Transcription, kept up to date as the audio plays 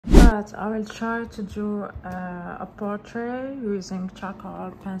but I will try to do a portrait using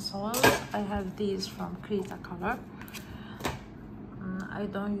charcoal pencils. I have these from Krita Color. I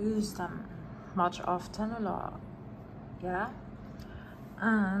don't use them much often, yeah.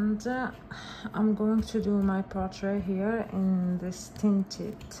 And I'm going to do my portrait here in this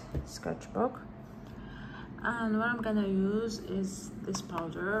tinted sketchbook. And what I'm gonna use is this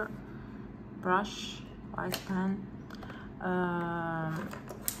powder, brush, white pen,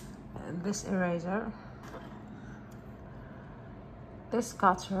 this eraser, this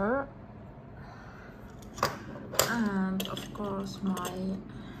cutter, and of course my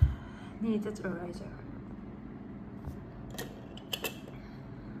kneaded eraser.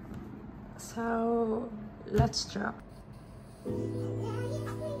 So let's draw.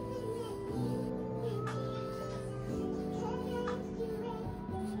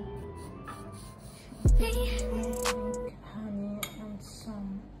 Honey and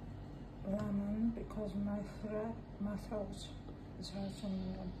some lemon because my throat is hurting me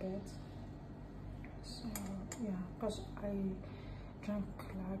a bit. So yeah, because I drank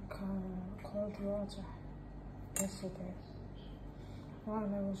like cold water yesterday while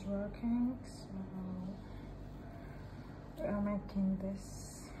I was working, so we are making this.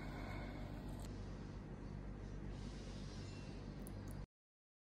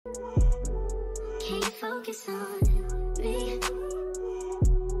 Can you focus on me?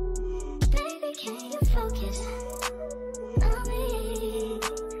 Baby, can you focus on me?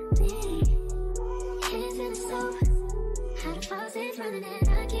 Hands in the stove, how the faucet's running and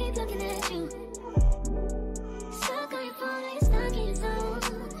I keep looking at you. Stuck on your phone, like stuck in your zone.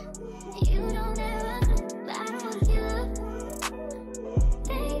 You don't ever, but I don't wanna give up.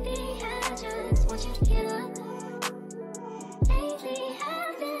 Baby, I just want you to get up. Lately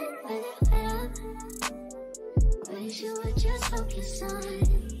I've been a little fed up. Wish you would just focus on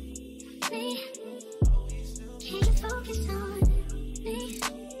me. Can you focus on me?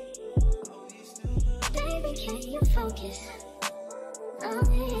 Baby, can you focus on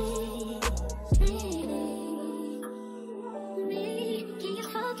me? Can you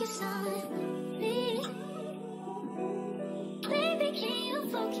focus on me? Baby, can you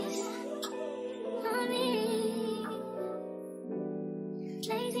focus on me?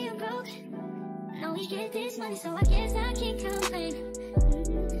 Lazy and broke, know we get this money, so I guess I can't complain.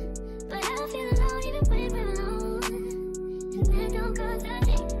 But I feel alone even when we're alone, and that don't cause I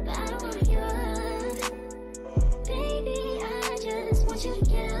think, but I don't wanna give up. Baby, I just want you to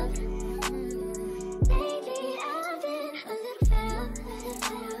get up. Lately I've been a little fed up.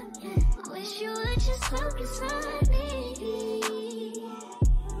 I wish you would just focus on me.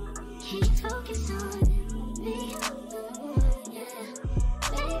 Can you focus on me?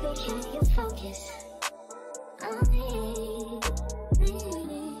 Baby, can you focus on me?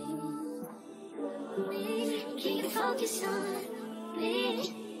 Can you focus on me?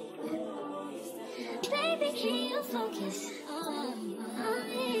 Baby, can you focus on me?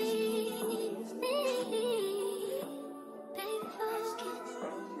 Baby, focus.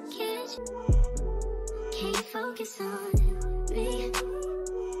 Can you focus on me?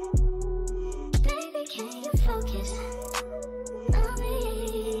 Baby, can you focus on me?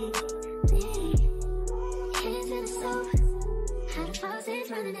 Hands in the stove, how the faucet's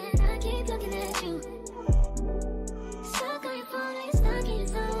running and I keep looking at you. Stuck on your phone, like stuck in your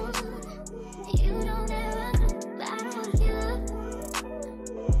zone. You don't ever, but I don't wanna give up.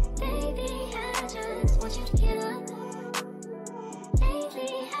 Baby, I just want you to get up.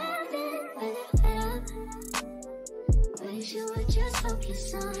 Lately I've been a little fed up. Wish you would just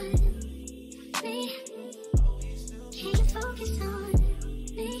focus on me. Can you focus on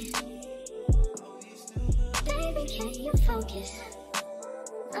me? Baby, can you focus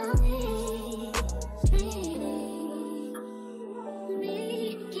on me?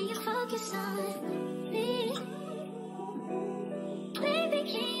 Can you focus on me? Baby,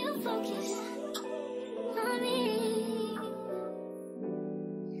 can you focus on me?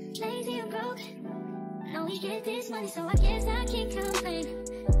 Lazy and broke, know we get this money, so I guess I can't complain.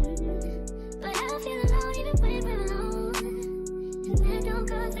 But I feel alone even when we're alone, and that don't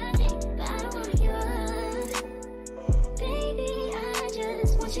cause I think, but I don't wanna give up. Baby, I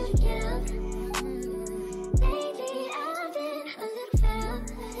just want you to get up. Lately I've been a little fed up.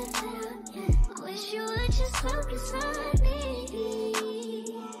 I wish you would just focus on me.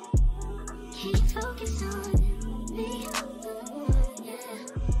 Can you focus on me?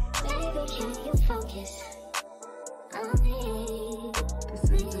 Baby, can you focus on me? This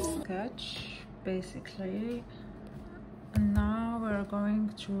is the sketch basically, and now we're going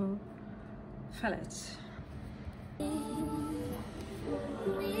to fill it.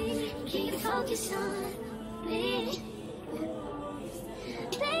 focus on me?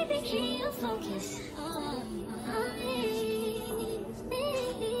 Baby, can you focus on me?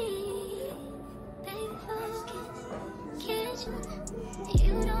 Baby, focus. Can't you?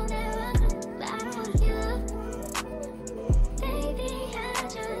 You don't ever know, but I don't wanna give up. Baby, I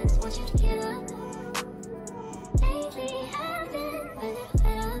just want you to get up. Lately, I've been a little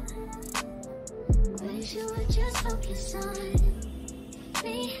fed up. Wish you would just focus on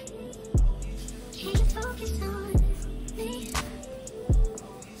me. Can you focus on me?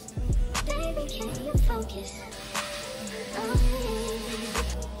 Baby, can you focus on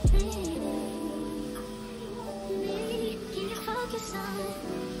me? Can you focus on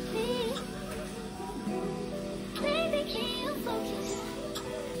me? Baby, can you focus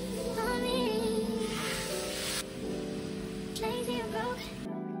on me? Lazy and broke,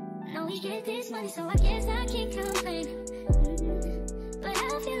 know we get this money, so I guess I can't complain. But I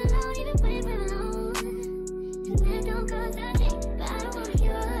feel alone even when we're alone, and that don't cause a thing, but I don't wanna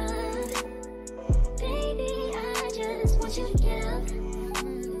give up. Baby, I just want you to get up.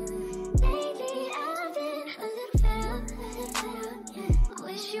 Lately, I've been a little fed up, yeah. I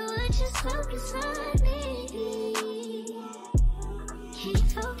wish you would just focus on me. Can you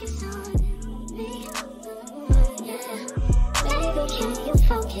focus on me? Yeah. Baby, can you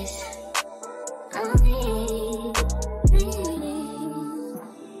focus on me?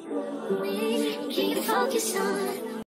 Can you focus on me?